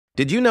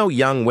Did you know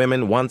young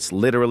women once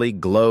literally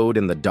glowed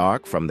in the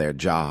dark from their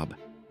job?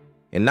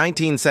 In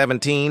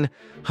 1917,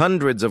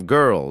 hundreds of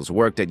girls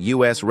worked at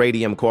U.S.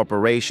 Radium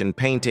Corporation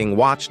painting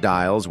watch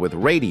dials with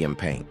radium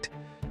paint.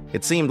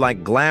 It seemed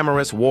like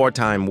glamorous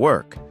wartime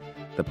work.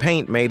 The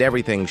paint made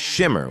everything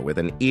shimmer with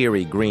an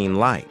eerie green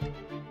light.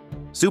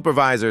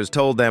 Supervisors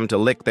told them to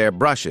lick their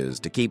brushes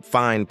to keep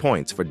fine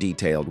points for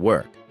detailed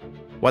work.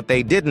 What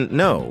they didn't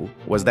know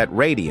was that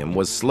radium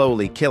was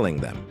slowly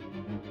killing them.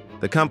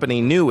 The company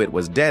knew it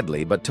was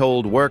deadly but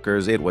told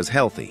workers it was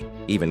healthy,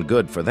 even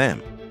good for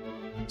them.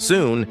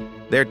 Soon,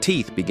 their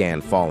teeth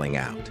began falling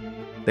out.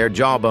 Their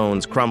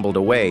jawbones crumbled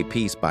away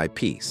piece by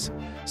piece.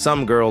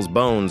 Some girls'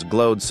 bones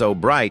glowed so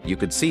bright you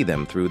could see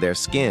them through their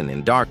skin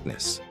in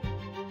darkness.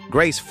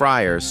 Grace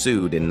Fryer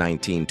sued in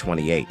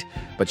 1928,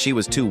 but she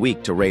was too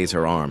weak to raise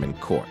her arm in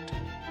court.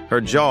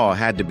 Her jaw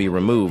had to be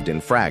removed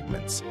in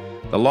fragments.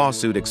 The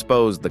lawsuit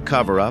exposed the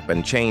cover-up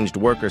and changed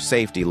worker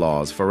safety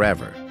laws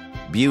forever.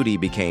 Beauty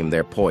became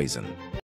their poison.